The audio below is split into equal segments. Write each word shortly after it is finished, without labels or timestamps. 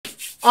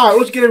All right,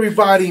 what's good,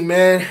 everybody,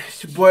 man?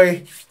 It's your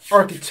boy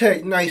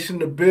Architect Nice in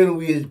the building.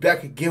 We is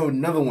back again with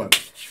another one.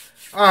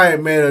 All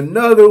right, man.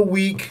 Another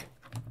week,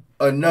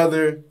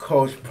 another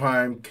Coach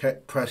Prime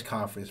press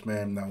conference,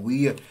 man. Now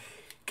we are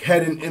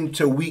heading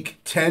into week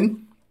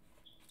 10,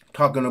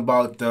 talking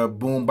about the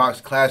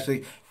Boombox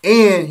Classic,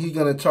 and he's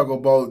gonna talk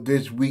about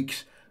this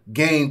week's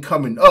game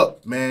coming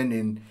up, man.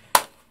 And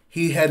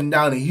he heading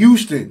down to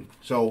Houston,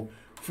 so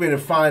we're gonna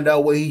find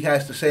out what he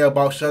has to say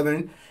about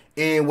Southern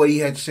and what he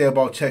had to say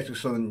about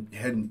Texas Southern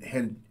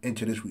heading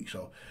into this week.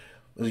 So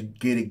let's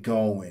get it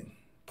going.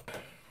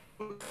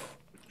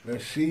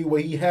 Let's see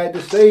what he had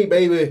to say,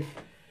 baby.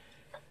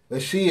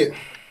 Let's see it.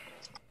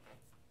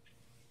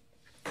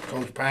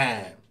 Coach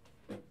Prime.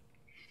 I'm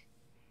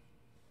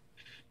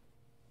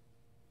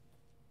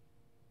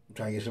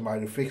trying to get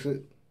somebody to fix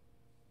it.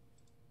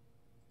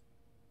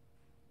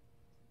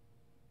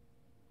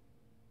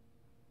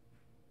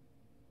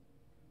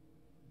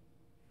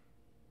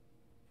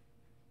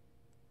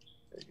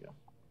 There you go.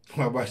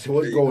 I'm about to say,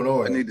 what's going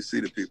on? I need to see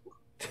the people.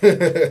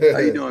 How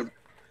you doing?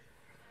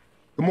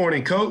 Good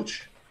morning,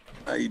 Coach.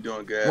 How you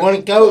doing, guys?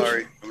 Morning, Coach.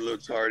 Sorry, I'm a little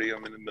tardy.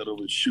 I'm in the middle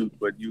of a shoot,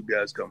 but you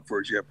guys come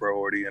first. You have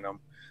priority, and I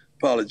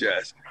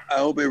apologize. I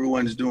hope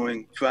everyone's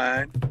doing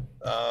fine.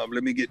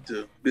 Let me get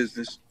to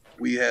business.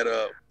 We had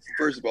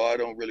first of all, I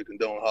don't really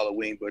condone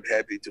Halloween, but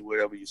happy to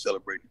whatever you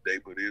celebrate today,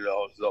 but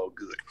it's all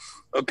good.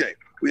 Okay,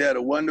 we had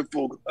a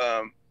wonderful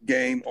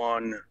game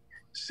on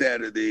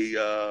Saturday,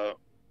 a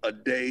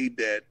day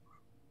that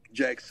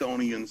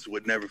Jacksonians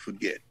would never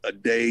forget, a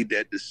day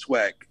that the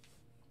SWAC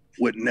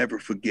would never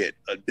forget,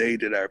 a day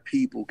that our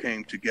people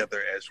came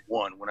together as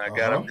one. When I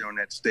got up there on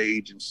that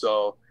stage and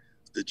saw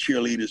the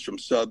cheerleaders from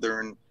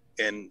Southern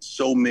and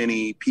so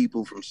many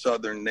people from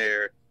Southern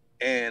there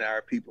and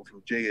our people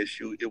from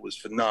JSU, it was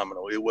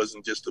phenomenal. It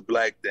wasn't just a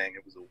black thing.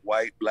 It was a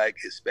white, black,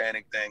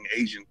 Hispanic thing,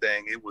 Asian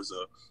thing. It was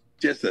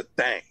just a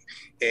thing.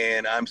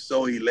 And I'm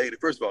so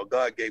elated. First of all,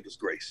 God gave us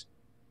grace.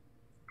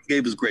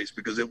 Gave us grace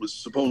because it was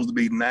supposed to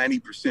be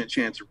 90%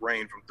 chance of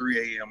rain from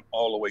 3 a.m.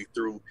 all the way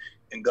through,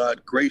 and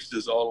God graced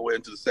us all the way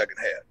into the second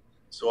half.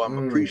 So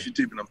I'm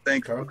appreciative and I'm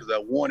thankful because I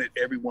wanted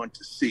everyone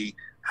to see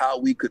how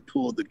we could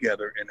pull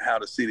together and how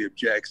the city of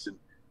Jackson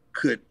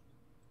could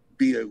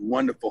be a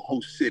wonderful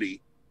host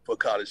city for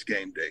College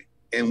Game Day.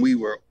 And we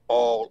were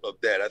all of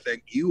that. I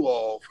thank you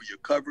all for your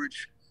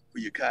coverage, for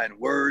your kind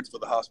words, for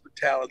the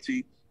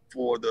hospitality,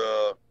 for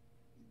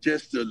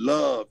just the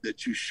love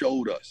that you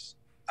showed us.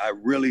 I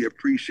really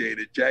appreciate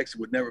it. Jackson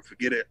would never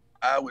forget it.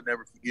 I would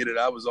never forget it.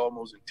 I was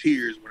almost in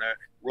tears when I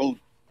rode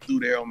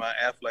through there on my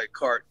Aflac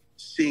cart,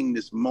 seeing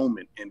this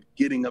moment and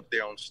getting up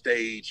there on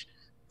stage.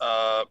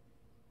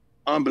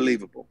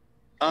 Unbelievable.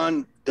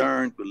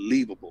 Undarn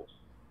believable.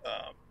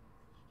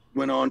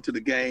 Went on to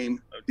the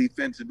game.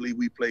 Defensively,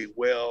 we played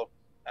well.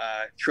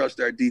 I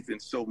trust our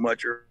defense so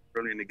much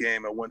early in the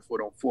game. I went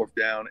for it on fourth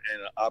down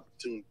and an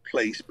opportune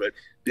place, but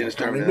then it's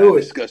time to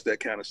discuss that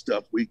kind of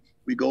stuff. We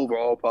go over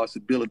all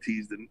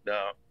possibilities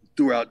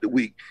throughout the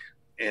week,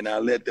 and I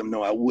let them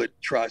know I would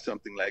try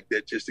something like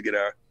that just to get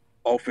our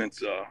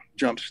offense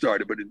jump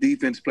started. But the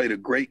defense played a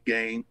great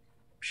game,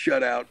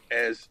 shut out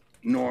as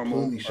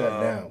normal. Shut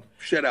down.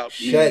 Shut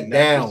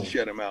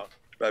them out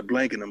by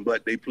blanking them,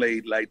 but they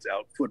played lights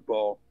out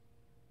football.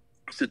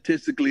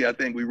 Statistically, I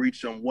think we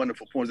reached some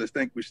wonderful points. I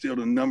think we're still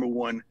the number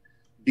one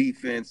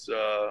defense.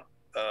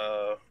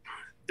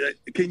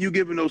 Can you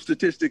give them those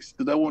statistics?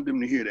 Because I want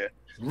them to hear that.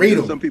 Read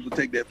them. Some people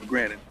take that for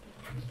granted.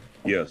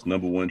 Yes,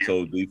 number one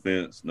total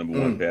defense, number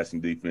one passing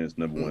defense,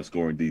 number one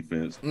scoring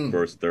defense,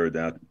 first third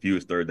down,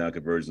 fewest third down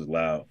conversions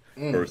allowed,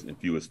 first and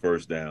fewest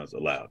first downs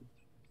allowed.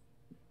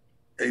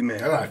 Amen.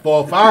 That's like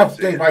 4 or 5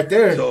 things right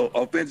there. So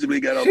offensively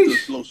got off to a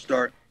slow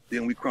start.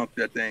 Then we crunked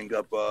that thing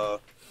up.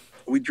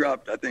 We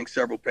dropped, I think,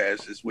 several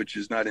passes, which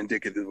is not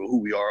indicative of who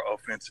we are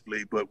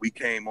offensively, but we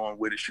came on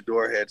with it.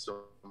 Shedeur had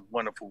some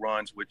wonderful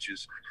runs, which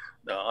is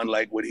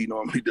unlike what he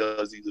normally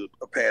does. He's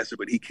a passer,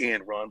 but he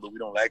can run, but we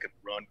don't like him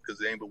to run because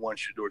there ain't but one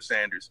Shedeur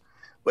Sanders.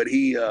 But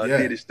he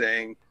did his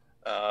thing.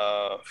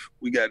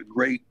 We got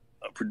great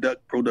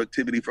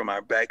productivity from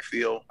our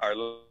backfield. Our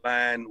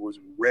line was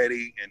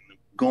ready and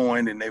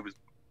going, and they was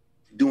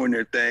doing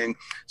their thing.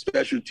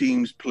 Special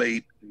teams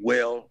played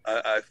well.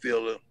 I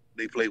feel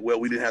they played well.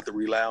 We didn't have to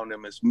rely on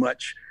them as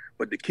much,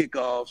 but the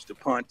kickoffs, the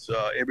punts,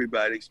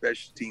 everybody,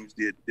 special teams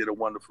did a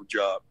wonderful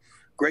job.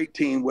 Great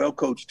team,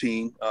 well-coached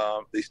team.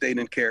 They stayed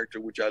in character,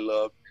 which I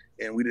love,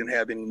 and we didn't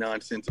have any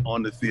nonsense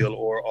on the field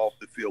or off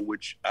the field,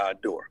 which I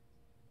adore,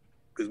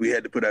 because we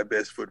had to put our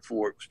best foot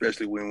forward,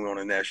 especially when we were on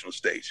a national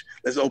stage.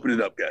 Let's open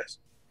it up, guys.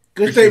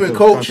 Good statement,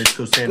 Coach.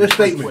 Good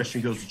statement.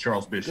 Question goes to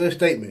Charles Bishop. Good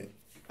statement.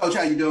 Coach,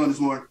 how you doing this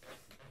morning?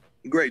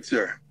 Great,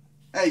 sir.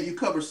 Hey, you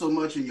covered so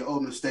much in your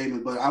opening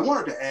statement, but I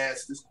wanted to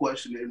ask this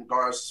question in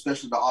regards,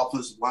 especially the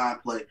offensive line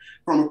play.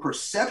 From a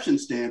perception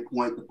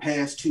standpoint, the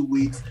past 2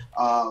 weeks,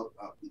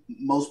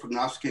 most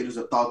prognosticators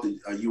have thought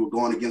that you were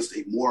going against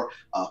a more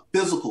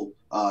physical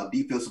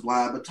defensive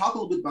line. But talk a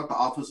little bit about the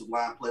offensive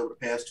line play over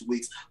the past 2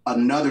 weeks.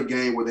 Another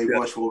game where they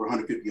rushed for over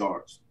 150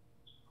 yards.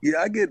 Yeah,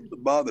 I get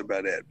bothered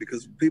by that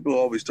because people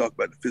always talk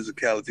about the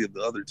physicality of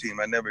the other team.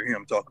 I never hear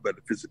them talk about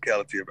the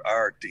physicality of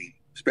our team,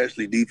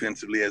 especially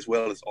defensively as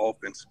well as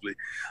offensively.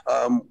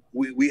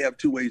 We have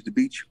two ways to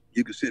beat you.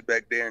 You can sit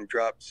back there and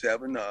drop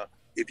 7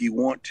 if you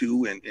want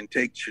to and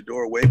take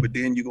Shedeur away, but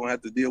then you're going to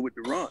have to deal with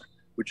the run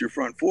with your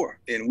front 4.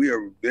 And we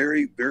are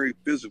very, very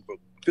physical.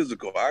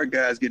 Our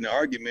guys get in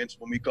arguments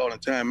when we call a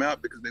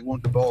timeout because they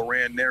want the ball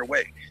ran their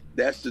way.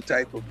 That's the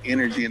type of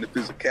energy and the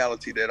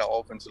physicality that our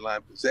offensive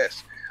line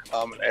possess.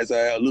 As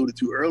I alluded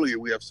to earlier,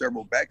 we have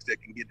several backs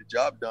that can get the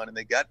job done, and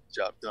they got the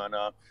job done.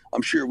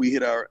 I'm sure we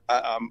hit our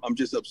I'm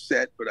just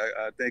upset, but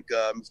I think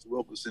Mr.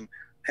 Wilkerson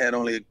had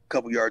only a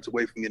couple yards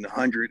away from getting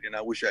 100, and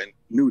I wish I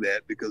knew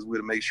that because we'd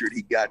have made sure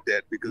he got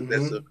that because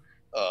that's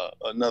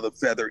another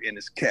feather in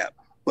his cap.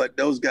 But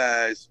those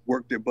guys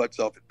work their butts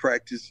off at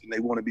practice, and they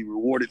want to be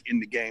rewarded in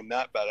the game,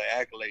 not by the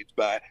accolades,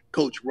 by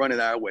coach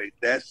running our way.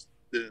 That's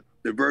the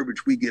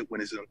verbiage we get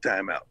when it's on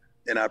timeout,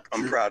 and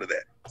I'm proud of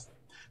that.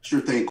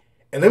 Sure thing.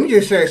 And let me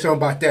just say something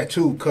about that,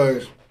 too,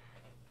 because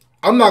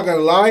I'm not going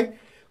to lie.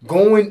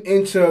 Going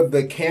into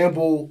the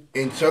Campbell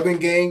and Southern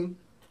game,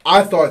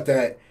 I thought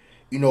that,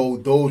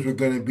 those were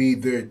going to be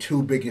their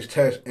 2 biggest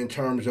tests in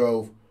terms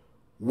of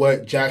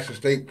what Jackson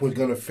State was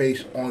going to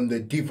face on the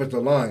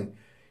defensive line.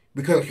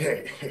 Because,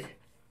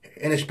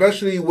 and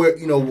especially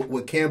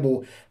with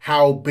Campbell,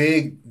 how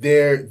big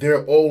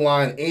their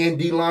O-line and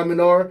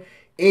D-linemen are,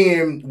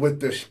 and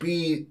with the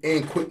speed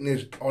and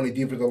quickness on the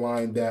defensive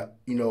line that,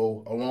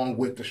 along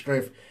with the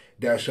strength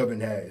that Southern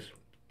has.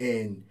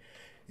 And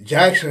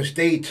Jackson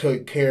State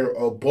took care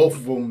of both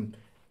of them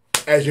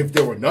as if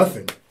they were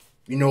nothing.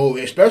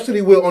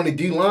 Especially on the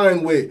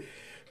D-line with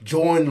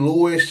Jordan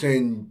Lewis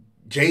and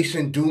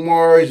Jason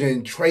Dumars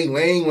and Trey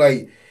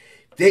Lane.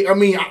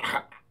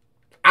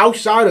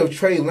 Outside of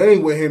Trey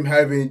Lane with him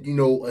having,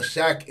 a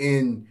sack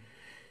and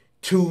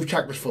 2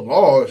 tackles for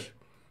loss,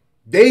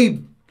 they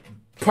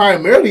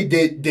primarily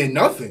did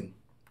nothing,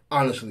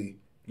 honestly.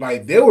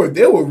 They were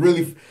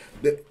really,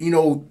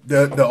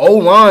 the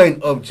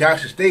O-line of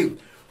Jackson State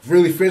was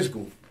really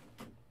physical.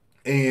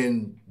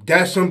 And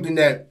that's something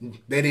that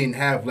they didn't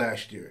have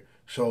last year.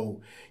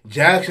 So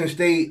Jackson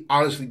State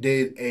honestly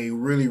did a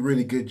really,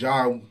 really good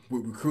job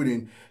with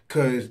recruiting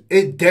because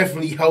it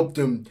definitely helped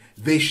them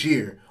this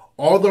year.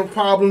 All the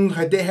problems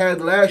that they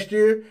had last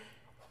year,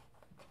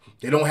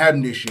 they don't have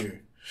them this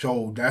year.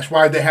 So that's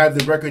why they have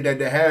the record that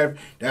they have.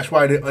 That's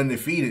why they're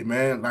undefeated,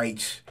 man.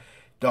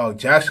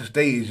 Jackson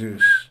State is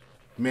just,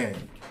 man.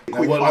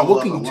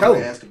 What can you tell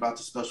them? I asked about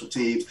the special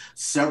teams.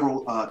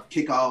 Several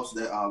kickoffs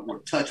that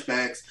were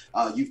touchbacks.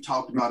 You've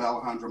talked about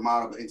Alejandro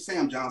Mata and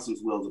Sam Johnson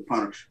as well as a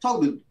punter.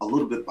 Talk a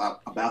little bit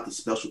about the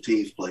special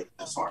teams play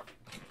thus far.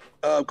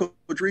 Coach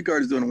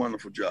Ricard is doing a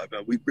wonderful job.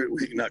 We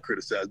not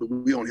criticize, but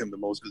we own him the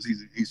most because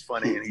he's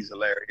funny and he's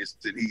hilarious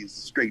and he's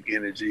straight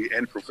energy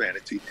and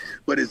profanity,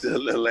 but it's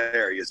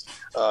hilarious.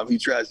 He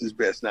tries his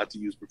best not to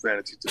use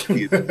profanity to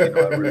kids. I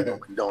really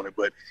don't condone it,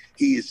 but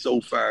he is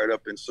so fired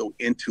up and so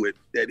into it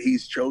that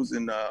he's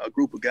chosen a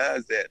group of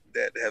guys that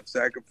have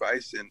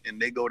sacrificed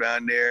and they go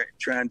down there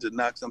trying to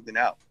knock something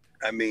out.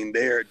 I mean,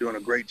 they're doing a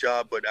great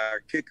job, but our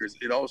kickers,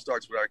 it all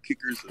starts with our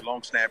kickers, the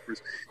long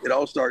snappers. It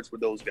all starts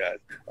with those guys.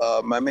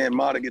 My man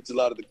Mata gets a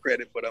lot of the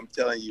credit, but I'm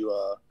telling you,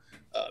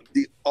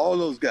 all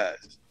those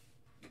guys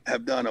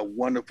have done a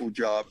wonderful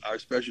job. Our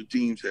special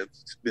teams have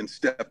been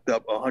stepped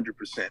up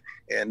 100%,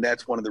 and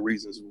that's one of the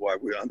reasons why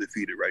we're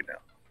undefeated right now.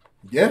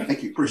 Yeah,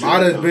 thank you.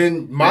 Mata's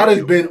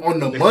been on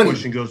the money.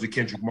 Question goes to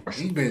Kendrick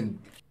Marshall. He's been.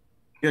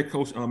 Yeah,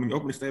 Coach. In your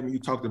opening statement, you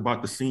talked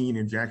about the scene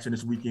in Jackson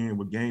this weekend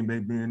with game day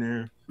being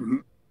there. Mm-hmm.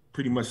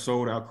 Pretty much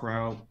sold out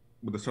crowd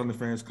with the Southern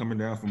fans coming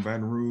down from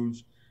Baton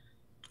Rouge.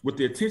 With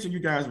the attention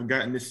you guys have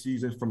gotten this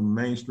season from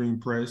the mainstream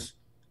press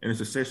and the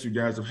success you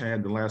guys have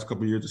had the last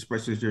couple of years,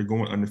 especially as you're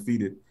going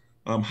undefeated,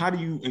 how do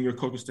you and your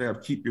coaching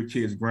staff keep your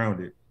kids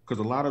grounded? Because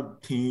a lot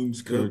of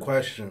teams could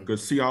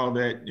see all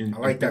that and I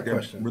like that think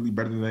question. Really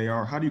better than they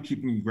are. How do you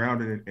keep them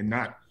grounded and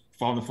not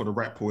falling for the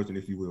rat poison,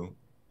 if you will?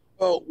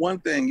 Well, one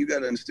thing you got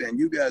to understand,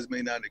 you guys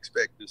may not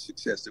expect the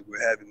success that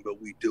we're having,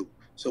 but we do.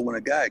 So when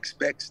a guy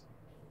expects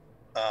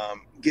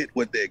get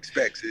what they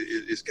expect,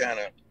 it's kind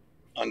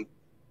of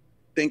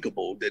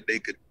unthinkable that they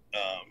could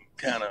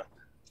kind of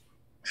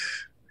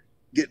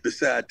get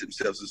beside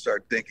themselves and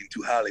start thinking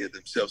too highly of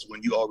themselves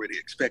when you already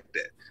expect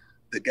that.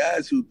 The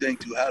guys who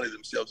think too highly of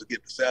themselves and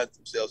get beside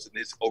themselves and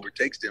this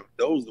overtakes them,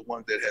 those are the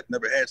ones that have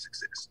never had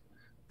success.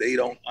 They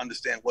don't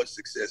understand what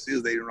success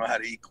is. They don't know how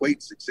to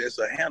equate success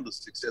or handle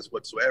success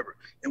whatsoever.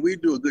 And we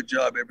do a good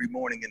job every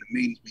morning in the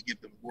meetings. We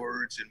give them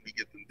words and we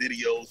give them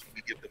videos. And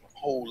we give them a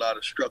whole lot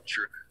of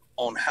structure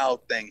on how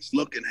things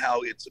look and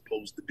how it's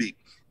supposed to be.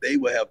 They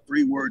will have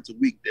 3 words a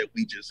week that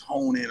we just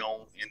hone in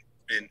on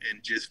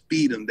and just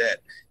feed them that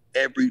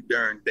every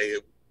darn day,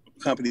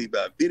 accompanied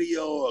by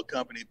video,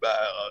 accompanied by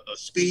a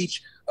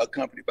speech,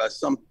 accompanied by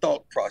some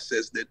thought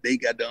process that they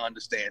got to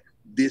understand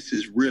this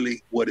is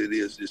really what it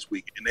is this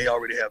week. And they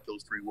already have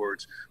those 3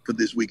 words for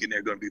this week and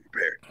they're going to be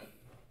prepared.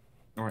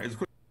 All right.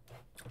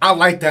 I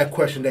like that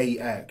question that he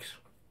asked.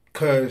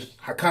 because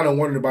I kind of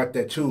wondered about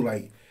that too.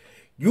 Like,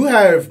 you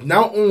have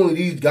not only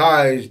these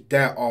guys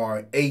that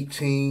are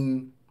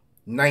 18,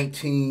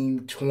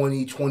 19,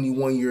 20,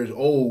 21 years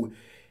old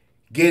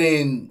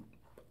getting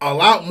a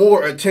lot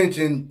more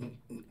attention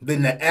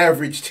than the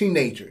average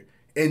teenager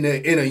in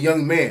a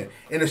young man.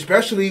 And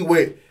especially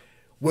with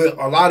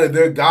a lot of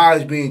their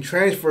guys being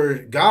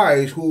transferred,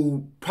 guys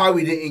who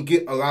probably didn't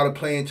get a lot of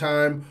playing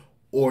time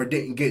or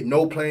didn't get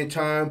no playing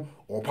time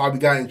or probably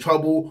got in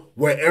trouble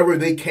wherever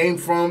they came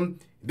from.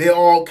 They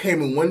all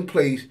came in one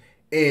place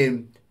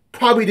and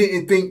probably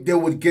didn't think they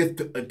would get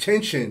the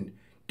attention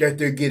that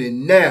they're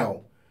getting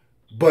now.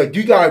 But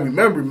you gotta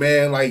remember,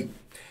 man, like,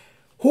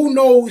 who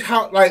knows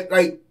how,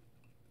 like,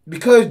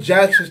 because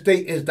Jackson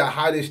State is the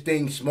hottest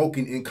thing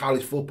smoking in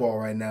college football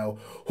right now,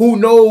 who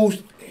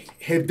knows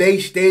if they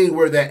stayed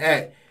where they're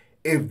at,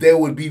 if they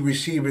would be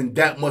receiving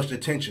that much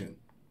attention.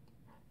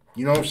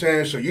 You know what I'm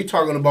saying? So you're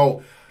talking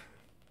about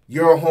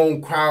your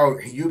home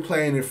crowd, you're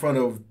playing in front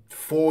of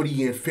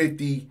 40 and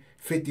 50,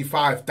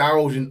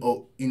 55,000,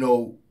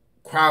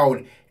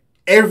 crowd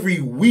every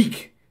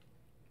week.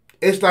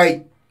 It's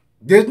like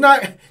there's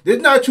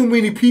not too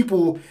many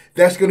people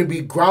that's going to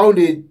be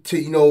grounded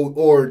to,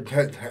 or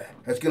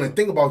that's going to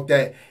think about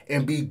that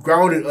and be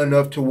grounded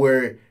enough to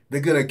where they're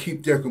going to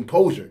keep their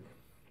composure.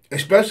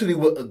 Especially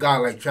with a guy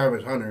like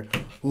Travis Hunter,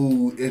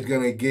 who is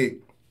going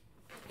to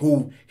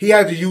he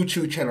has a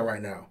YouTube channel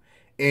right now.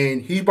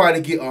 And he's about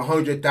to get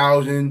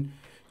 100,000,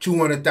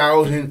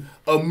 200,000,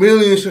 1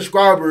 million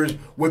subscribers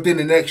within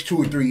the next 2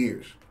 or 3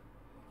 years.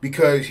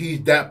 Because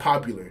he's that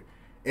popular.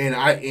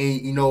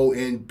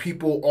 And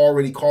people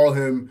already call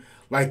him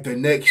like the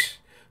next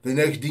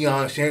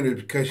Deion Sanders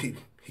because he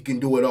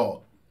can do it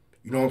all.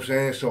 You know what I'm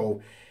saying?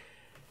 So,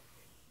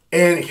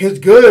 and it's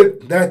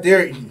good that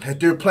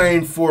they're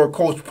playing for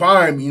Coach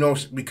Prime,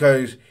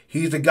 because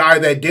he's the guy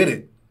that did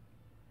it.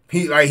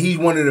 He's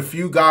one of the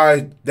few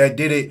guys that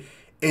did it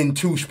in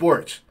 2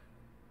 sports.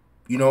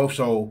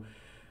 So,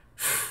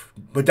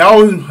 but that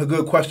was a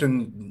good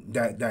question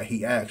that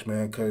he asked,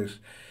 man, because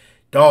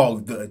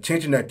dog, the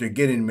attention that they're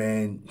getting,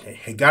 man,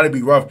 it got to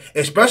be rough,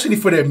 especially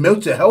for their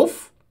mental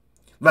health.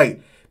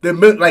 Like, they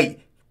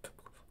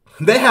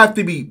have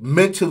to be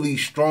mentally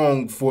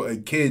strong for a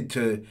kid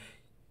to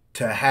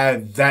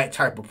have that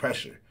type of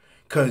pressure.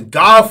 Because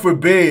God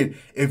forbid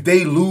if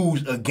they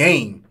lose a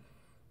game.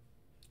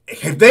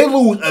 If they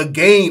lose a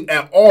game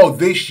at all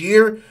this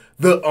year,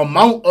 the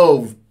amount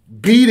of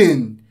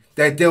beating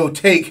that they'll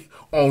take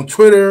on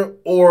Twitter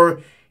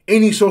or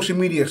any social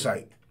media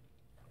site.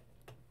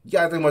 You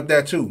got to think about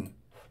that too.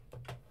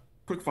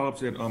 Quick follow-up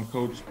to that,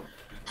 Coach.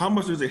 How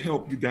much does it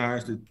help you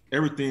guys that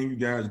everything you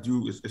guys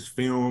do is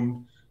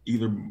filmed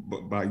either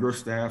by your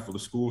staff or the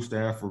school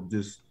staff, or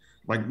just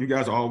like you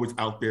guys are always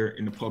out there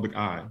in the public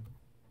eye?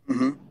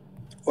 Mm-hmm.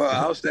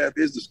 Well, our staff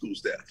is the school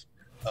staff.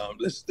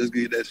 Let's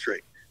get that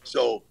straight.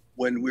 So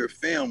when we're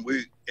filmed,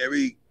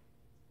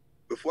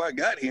 before I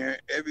got here,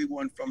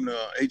 everyone from the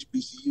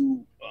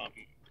HBCU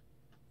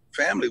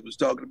family was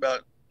talking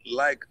about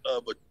lack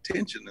of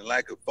attention and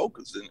lack of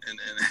focus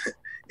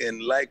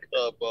and lack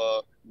of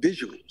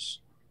visuals.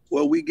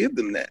 Well, we give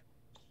them that.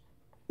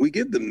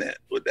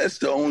 But that's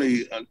the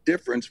only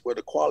difference for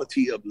the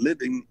quality of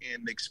living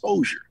and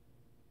exposure.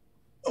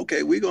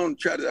 Okay, we're going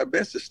to try our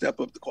best to step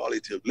up the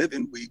quality of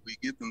living. We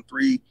give them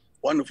 3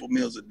 wonderful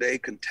meals a day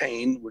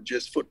contained with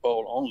just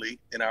football only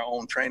in our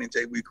own training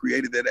tape. We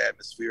created that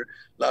atmosphere.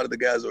 A lot of the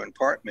guys are in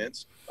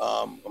apartments,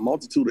 a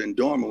multitude in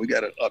dorm, and we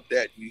got to up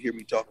that. You hear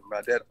me talking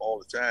about that all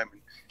the time,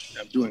 and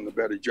I'm doing a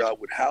better job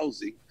with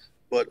housing.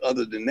 But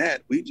other than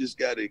that, we just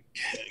got to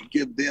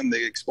give them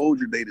the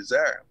exposure they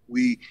desire.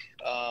 We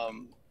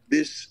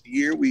this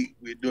year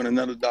we're doing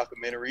another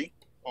documentary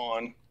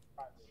on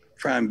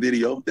Prime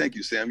Video. Thank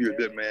you, Sam. You're a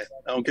good man.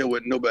 I don't care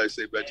what nobody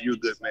say about you. You're a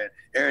good man.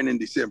 Aaron in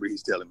December,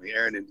 he's telling me.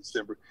 Aaron in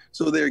December.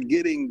 So they're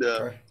getting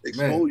the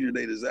exposure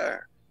they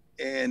desire.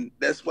 And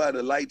that's why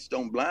the lights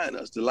don't blind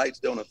us. The lights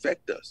don't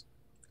affect us.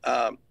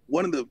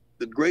 One of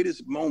the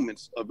greatest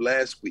moments of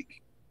last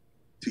week,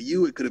 to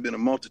you, it could have been a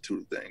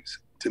multitude of things.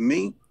 To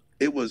me,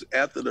 it was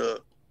after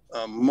the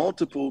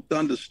multiple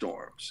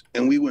thunderstorms.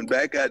 And we went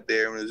back out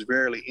there and there's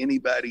barely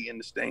anybody in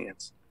the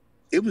stands.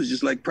 It was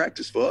just like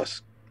practice for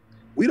us.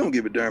 We don't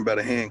give a darn about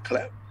a hand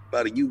clap,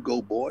 about a you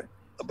go boy,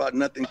 about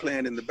nothing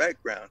playing in the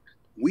background.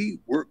 We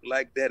work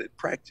like that at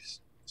practice.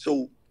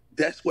 So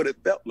that's what it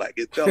felt like.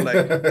 It felt like,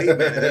 hey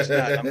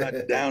man, I'm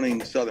not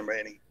downing Southern by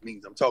any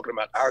means. I'm talking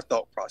about our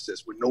thought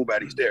process when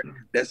nobody's there.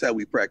 That's how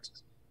we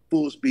practice.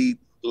 Full speed,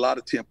 a lot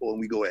of tempo, and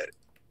we go at it.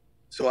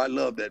 So I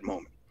love that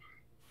moment.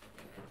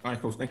 All right,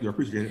 Coach, thank you. I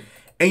appreciate it.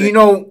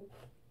 And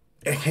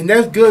and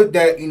that's good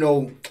that,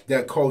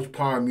 that Coach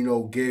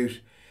Prime, gives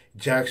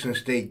Jackson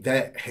State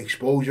that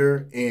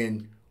exposure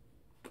and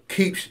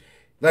keeps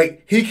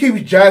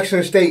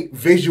Jackson State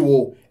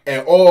visual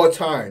at all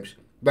times.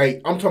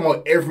 Like, I'm talking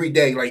about every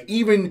day, like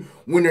even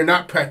when they're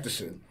not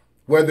practicing,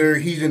 whether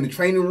he's in the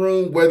training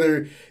room,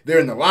 whether they're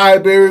in the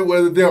library,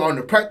 whether they're on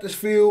the practice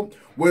field,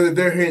 whether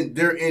they're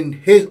in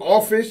his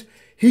office,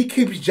 he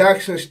keeps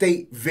Jackson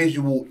State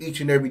visual each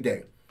and every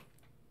day.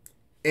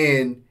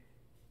 And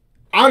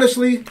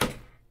honestly,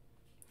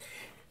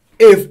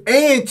 if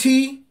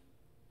A&T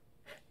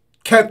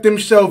kept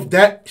themselves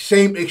that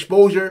same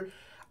exposure,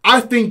 I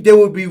think they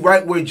would be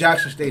right where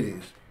Jackson State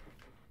is.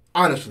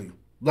 Honestly.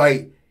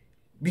 Like,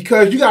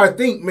 because you got to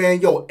think,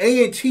 man, yo,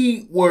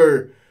 A&T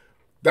were,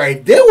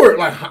 like, they were,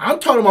 like, I'm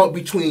talking about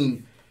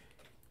between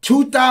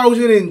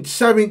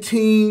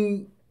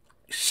 2017,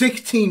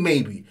 16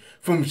 maybe.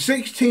 From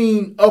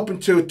 16 up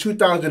until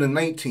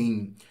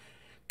 2019,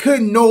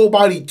 couldn't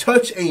nobody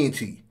touch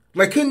A&T.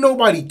 Like, couldn't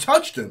nobody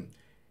touch them.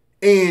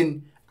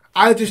 And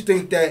I just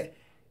think that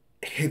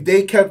if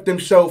they kept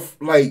themselves,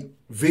 like,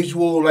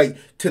 visual, like,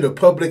 to the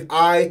public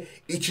eye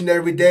each and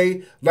every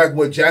day, like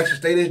what Jackson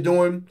State is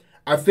doing,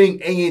 I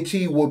think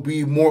A&T would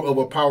be more of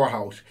a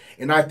powerhouse.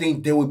 And I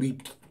think they would be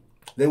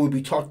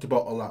talked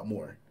about a lot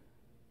more.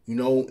 You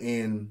know,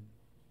 and,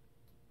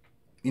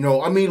 you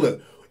know, I mean,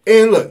 look,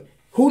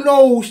 who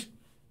knows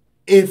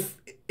if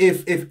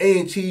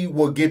A&T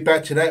will get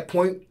back to that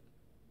point,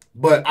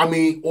 but I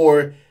mean,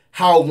 or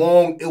how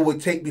long it would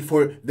take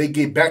before they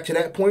get back to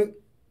that point,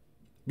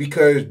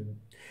 because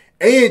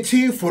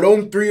A&T for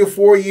them 3 or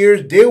 4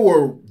 years, they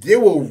were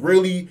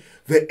really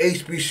the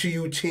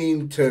HBCU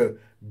team to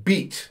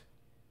beat.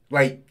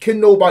 Like, can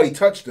nobody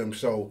touch them?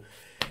 So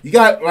you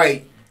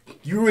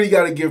really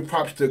got to give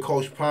props to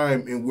Coach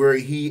Prime and where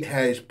he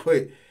has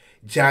put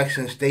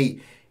Jackson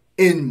State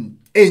in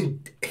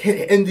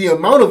the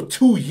amount of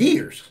 2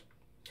 years.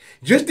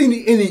 Just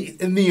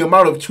in the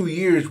amount of 2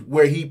 years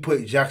where he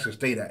put Jackson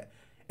State at.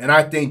 And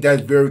I think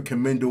that's very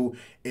commendable,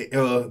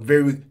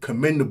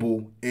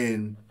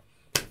 and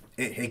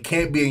it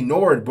can't be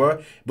ignored,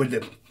 bro.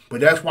 But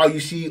that's why you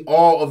see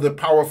all of the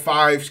Power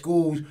 5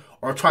 schools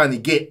are trying to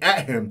get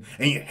at him.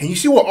 And you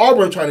see what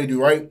Auburn trying to do,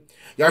 right?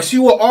 Y'all see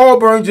what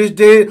Auburn just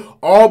did?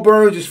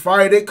 Auburn just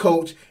fired their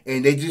coach,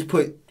 and they just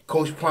put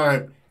Coach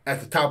Prime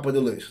at the top of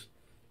the list.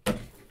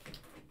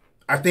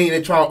 I think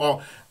they're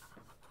trying.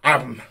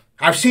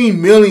 I've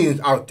seen millions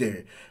out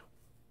there.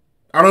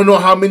 I don't know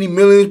how many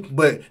millions,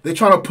 but they're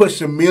trying to put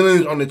some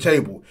millions on the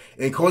table.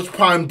 And Coach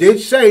Prime did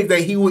say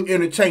that he would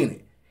entertain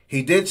it.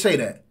 He did say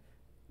that.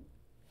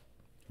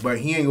 But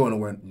he ain't going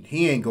nowhere.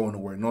 He ain't going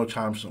nowhere no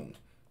time soon.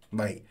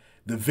 Like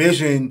the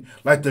vision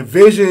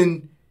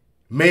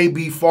may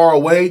be far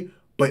away,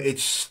 but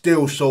it's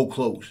still so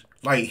close.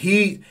 Like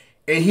he's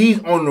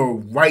on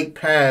the right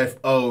path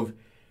of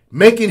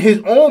making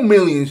his own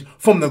millions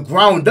from the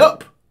ground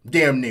up,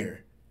 damn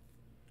near.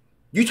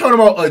 You talking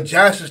about a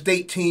Jackson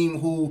State team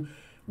who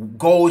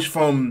goes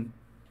from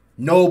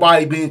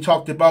nobody being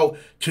talked about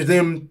to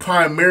them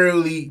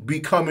primarily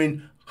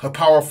becoming a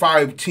Power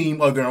 5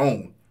 team of their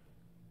own.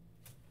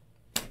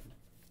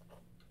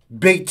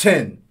 Big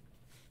Ten.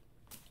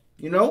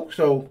 You know?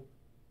 So,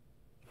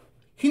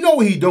 he know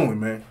what he doing,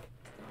 man.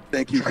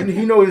 Thank you. And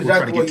he knows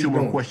exactly what he's doing.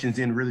 We'll try to get 2 more questions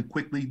in really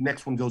quickly.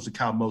 Next one goes to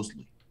Kyle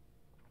Mosley.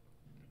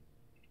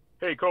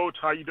 Hey, Coach.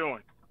 How you doing?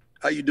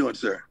 How you doing,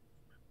 sir?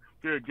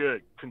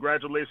 Good.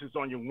 Congratulations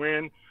on your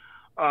win.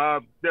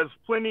 There's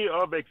plenty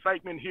of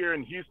excitement here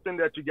in Houston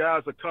that you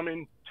guys are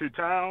coming to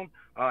town.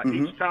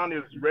 Each town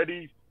is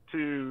ready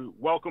to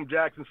welcome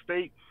Jackson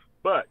State.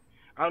 But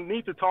I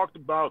need to talk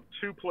about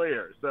 2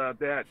 players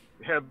that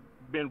have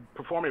been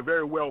performing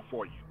very well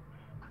for you.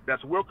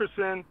 That's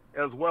Wilkerson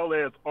as well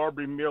as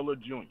Aubrey Miller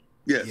Jr.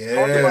 Yes. Yeah.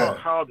 Talk about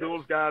how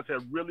those guys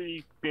have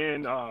really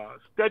been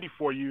steady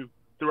for you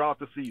throughout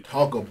the season.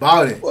 Talk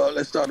about it. Well,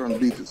 let's start on the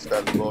defense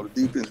side of the ball.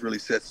 The defense really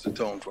sets the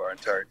tone for our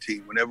entire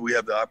team. Whenever we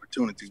have the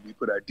opportunity, we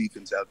put our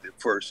defense out there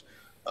first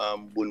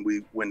when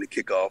we win the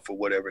kickoff or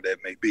whatever that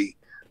may be.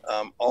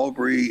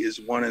 Aubrey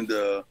is one of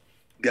the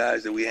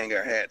guys that we hang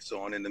our hats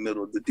on in the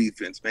middle of the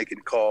defense, making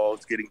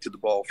calls, getting to the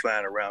ball,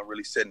 flying around,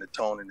 really setting the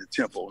tone and the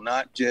tempo,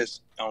 not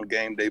just on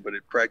game day, but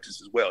at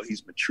practice as well.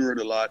 He's matured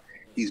a lot.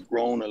 He's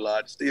grown a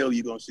lot. Still,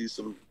 you're going to see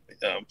some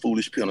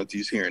foolish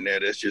penalties here and there.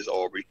 That's just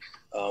Aubrey.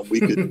 We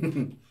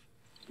could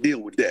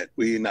deal with that.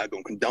 We're not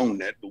going to condone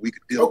that, but we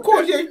could deal with that. Of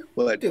course, yeah.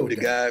 But the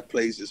guy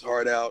plays his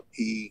heart out.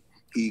 He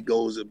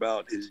goes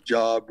about his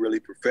job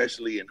really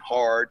professionally and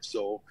hard.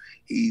 So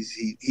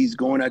he's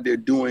going out there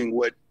doing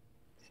what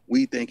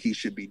we think he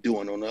should be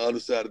doing. On the other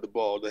side of the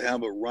ball, to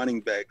have a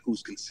running back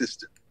who's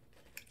consistent,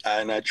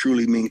 and I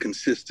truly mean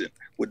consistent,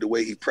 with the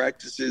way he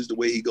practices, the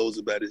way he goes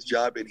about his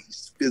job, and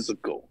he's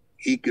physical.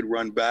 He could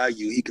run by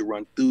you, he could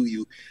run through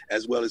you,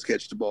 as well as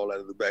catch the ball out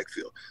of the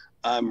backfield.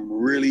 I'm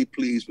really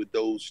pleased with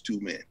those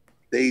 2 men.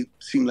 They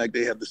seem like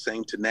they have the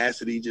same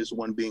tenacity, just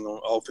one being an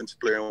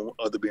offensive player and the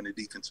other being a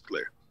defensive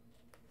player.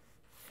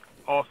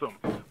 Awesome.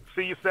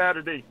 See you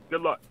Saturday.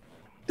 Good luck.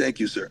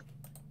 Thank you, sir.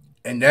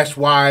 And that's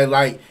why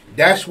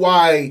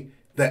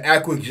the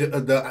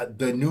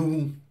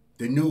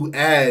new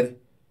ad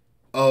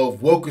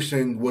of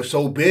Wilkerson was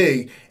so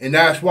big, and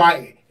that's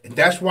why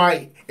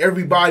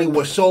everybody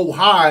was so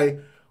high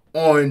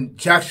on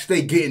Jackson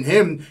State getting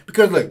him,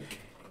 because look,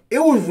 it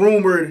was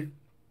rumored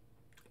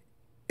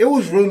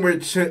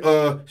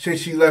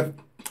since he left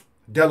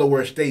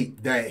Delaware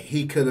State that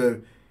he could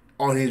have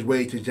on his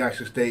way to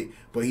Jackson State,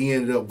 but he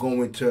ended up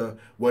going to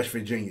West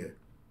Virginia.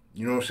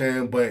 You know what I'm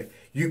saying? But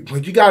you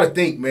got to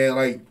think, man.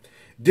 Like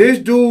this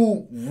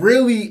dude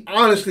really,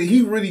 honestly,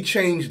 he really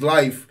changed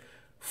life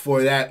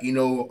for that.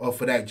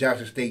 For that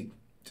Jackson State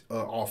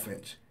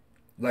offense.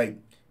 Like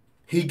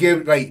he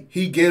gives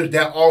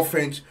that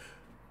offense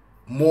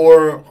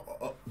more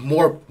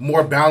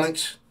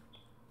balance.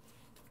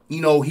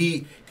 He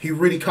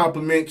really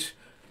compliments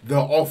the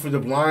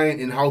offensive line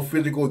and how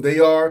physical they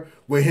are,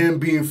 with him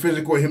being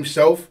physical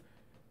himself,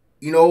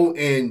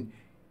 and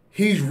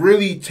he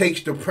really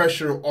takes the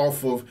pressure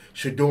off of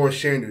Shedeur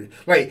Sanders.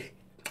 Like,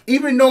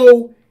 even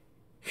though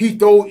he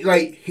throws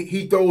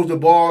the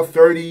ball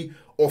 30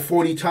 or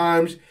 40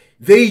 times,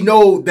 they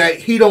know that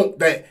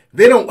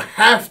they don't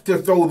have to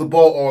throw the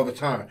ball all the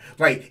time.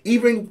 Like,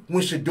 even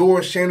when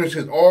Shedeur Sanders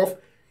is off,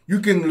 you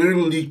can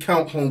literally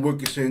count on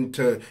Wilkerson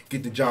to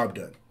get the job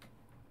done.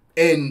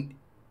 And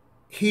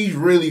he's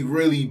really,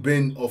 really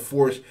been a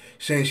force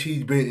since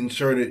he's been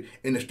inserted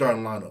in the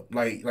starting lineup.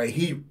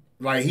 He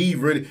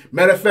really,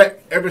 matter of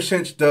fact, ever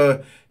since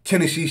the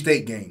Tennessee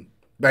State game,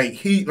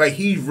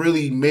 he's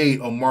really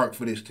made a mark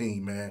for this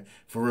team, man.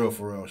 For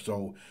real.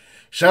 So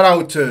shout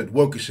out to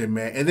Wilkerson,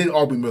 man, and then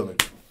Aubrey Miller.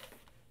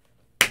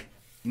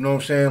 You know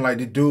what I'm saying?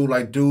 Like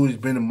dude's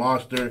been a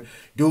monster.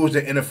 Dude's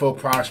an NFL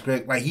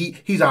prospect. Like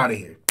he's out of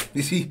here.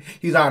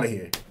 He's out of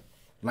here.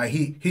 Like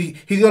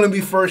he's gonna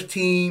be first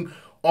team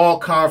all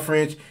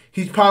conference.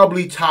 He's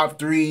probably top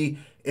 3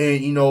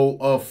 in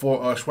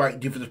for SWAC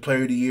Defensive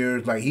Player of the Year.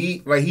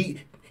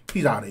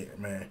 He's out of here,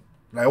 man.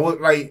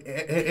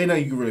 Ain't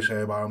nothing you can really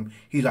say about him.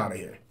 He's out of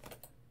here,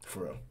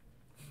 for real.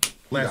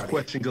 Last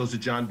question goes to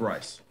John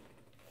Bryce.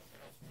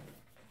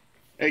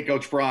 Hey,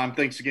 Coach Prime.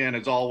 Thanks again,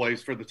 as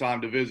always, for the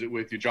time to visit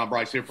with you. John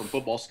Bryce here from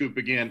Football Scoop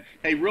again.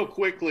 Hey, real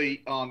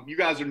quickly, you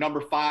guys are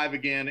number 5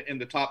 again in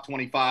the top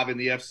 25 in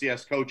the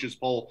FCS coaches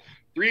poll.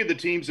 3 of the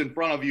teams in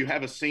front of you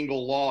have a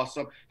single loss.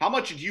 So how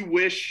much did you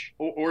wish,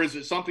 or is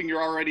it something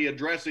you're already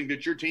addressing,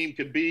 that your team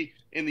could be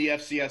in the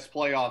FCS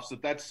playoffs,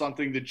 that's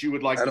something that you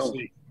would like to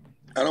see?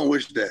 I don't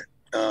wish that.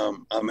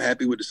 I'm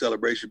happy with the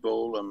Celebration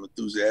Bowl. I'm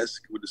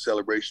enthusiastic with the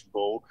Celebration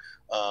Bowl.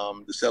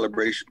 The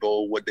Celebration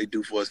Bowl, what they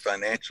do for us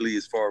financially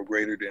is far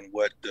greater than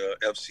what the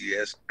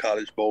FCS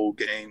College Bowl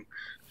game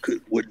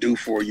would do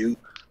for you.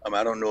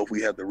 I don't know if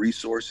we have the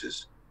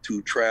resources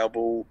to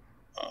travel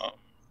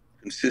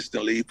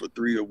consistently for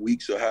 3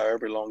 weeks or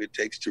however long it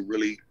takes to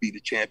really be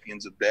the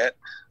champions of that.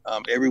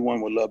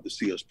 Everyone would love to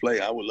see us play.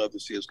 I would love to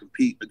see us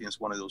compete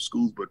against one of those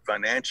schools, but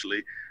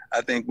financially,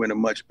 I think we're in a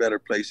much better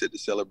place at the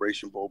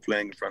Celebration Bowl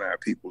playing in front of our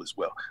people as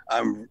well.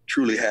 I'm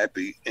truly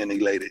happy and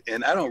elated.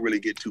 And I don't really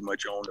get too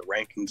much on the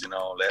rankings and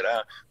all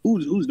that.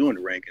 Who's doing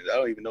the rankings? I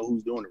don't even know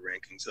who's doing the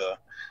rankings.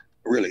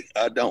 Really,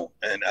 I don't.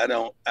 And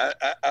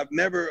I've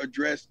never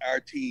addressed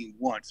our team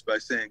once by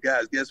saying,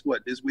 guys, guess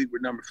what? This week we're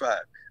number 5.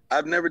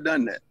 I've never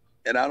done that.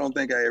 And I don't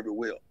think I ever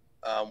will.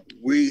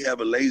 We have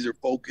a laser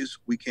focus.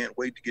 We can't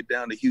wait to get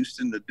down to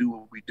Houston to do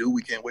what we do.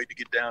 We can't wait to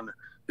get down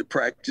to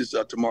practice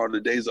tomorrow. The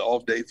day's an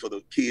off day for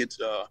the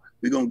kids.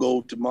 We're going to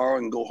go tomorrow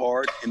and go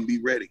hard and be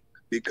ready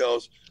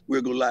because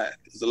we'll go live.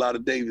 There's a lot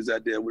of Davids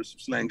out there with some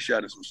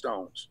slingshot and some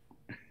stones.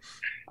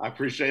 I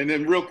appreciate it. And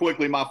then real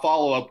quickly, my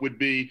follow-up would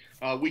be,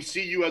 we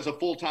see you as a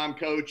full-time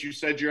coach. You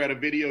said you're at a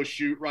video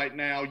shoot right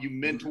now. You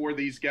mentor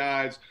these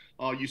guys.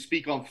 You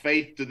speak on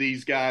faith to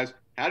these guys.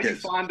 How do you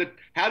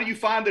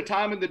find the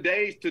time in the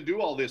day to do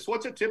all this?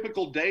 What's a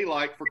typical day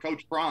like for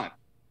Coach Prime?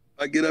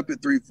 I get up at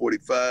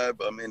 3:45.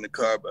 I'm in the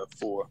car by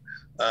 4.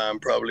 I'm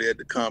probably at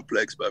the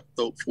complex by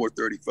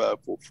 4:35,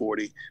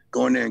 4:40.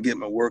 Go in there and get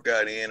my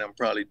workout in. I'm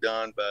probably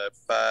done by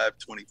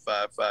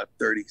 5:25,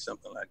 5:30,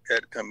 something like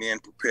that. Come in,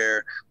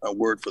 prepare my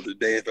word for the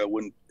day if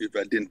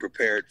I didn't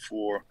prepare it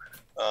for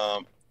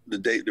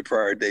the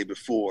prior day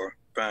before.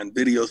 Find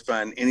videos,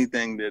 find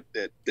anything that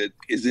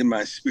is in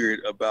my spirit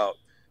about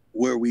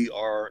where we're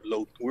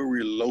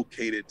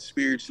located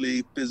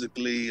spiritually,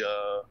 physically,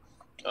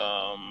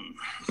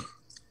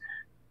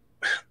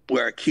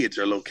 where our kids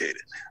are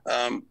located.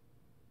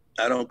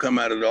 I don't come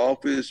out of the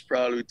office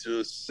probably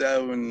till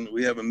 7.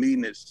 We have a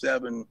meeting at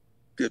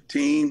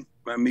 7:15.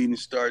 My meeting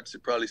starts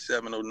at probably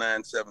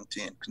 7:09,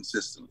 7:10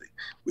 consistently.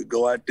 We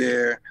go out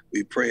there,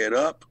 we pray it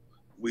up,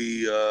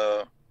 we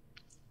go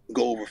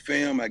over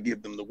film. I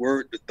give them the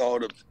word, the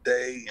thought of the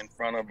day in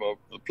front of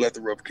a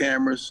plethora of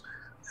cameras.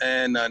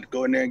 And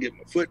go in there and get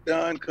my foot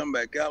done, come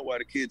back out while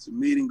the kids are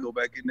meeting, go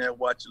back in there,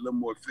 watch a little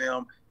more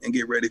film, and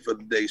get ready for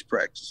the day's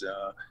practice.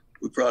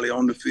 We're probably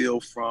on the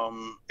field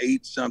from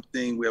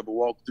 8-something. We have a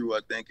walkthrough,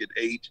 I think, at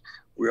 8.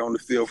 We're on the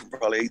field from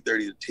probably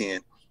 8:30 to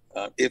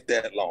 10, if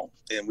that long.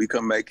 And we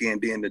come back in,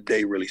 then the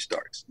day really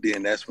starts.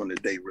 Then that's when the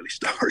day really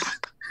starts.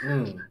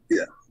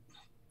 Yeah.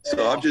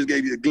 So I just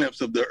gave you a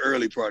glimpse of the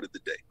early part of the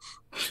day.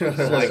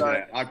 I like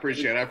that. I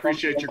appreciate it. I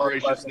appreciate your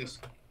graciousness.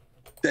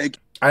 Thank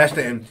you. That's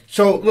the end.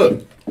 So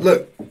look,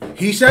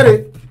 he said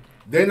it.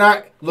 They're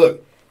not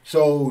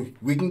so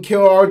we can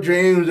kill our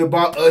dreams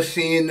about us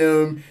seeing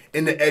them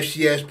in the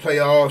FCS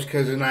playoffs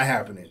because it's not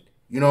happening.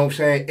 You know what I'm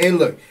saying? And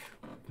look,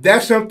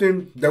 that's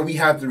something that we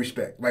have to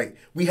respect. Like,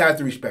 we have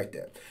to respect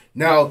that.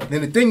 Now,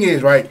 then the thing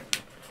is, right,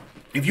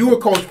 if you were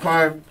Coach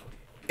Prime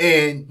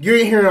and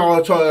you're hearing all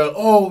the talk, like,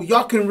 oh,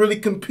 y'all can really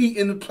compete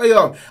in the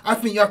playoff. I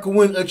think y'all can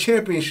win a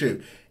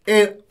championship.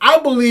 And I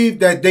believe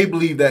that they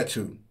believe that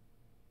too.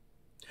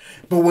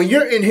 But when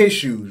you're in his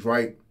shoes,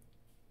 right,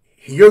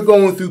 you're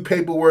going through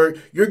paperwork,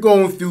 you're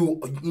going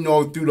through,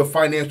 through the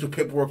financial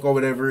paperwork or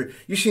whatever,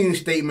 you're seeing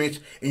statements,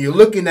 and you're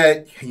looking at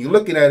it, and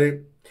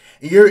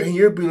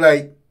you're be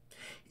like,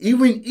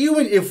 even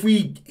if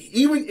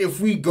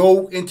we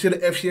go into the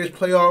FCS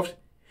playoffs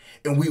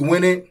and we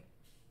win it,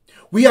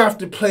 we have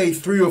to play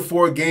 3 or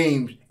 4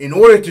 games in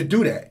order to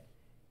do that.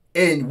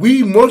 And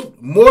we more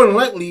than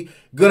likely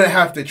gonna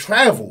have to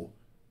travel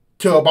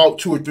to about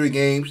 2 or 3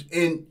 games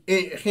in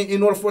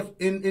order for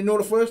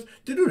us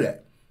to do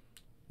that.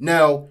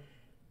 Now,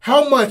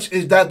 how much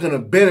is that gonna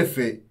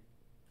benefit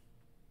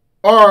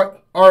our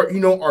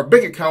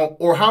bank account,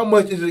 or how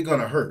much is it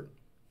gonna hurt?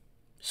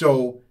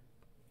 So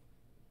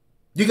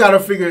you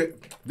gotta figure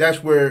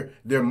that's where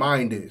their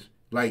mind is.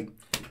 Like,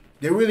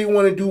 they really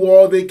want to do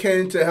all they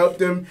can to help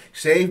them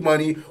save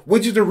money,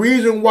 which is the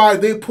reason why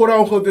they put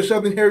on the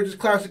Southern Heritage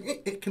Classic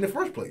in the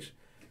first place.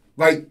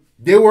 Like,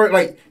 they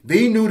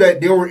knew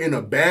that they were in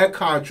a bad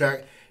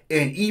contract,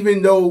 and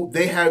even though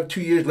they have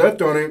 2 years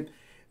left on it,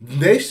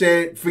 they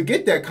said,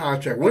 forget that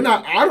contract. We're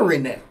not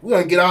honoring that. We're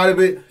going to get out of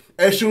it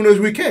as soon as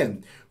we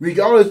can.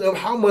 Regardless of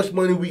how much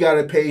money we got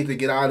to pay to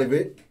get out of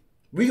it,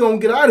 we going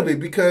to get out of it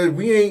because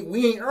we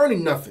ain't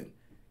earning nothing.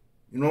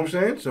 You know what I'm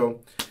saying?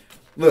 So,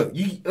 look,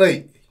 you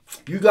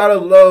got to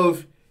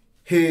love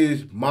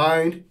his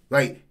mind,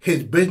 like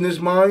his business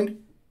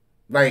mind,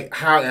 like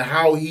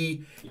how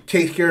he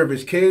takes care of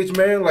his kids,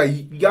 man. Like,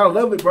 you got to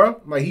love it,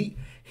 bro. Like,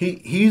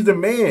 he's the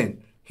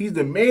man. He's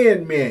the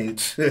man,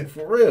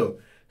 for real.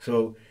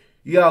 So,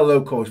 you got to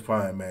love Coach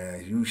Prime,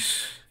 man.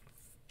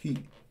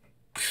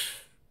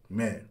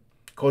 Man,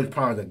 Coach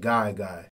Prime's a guy.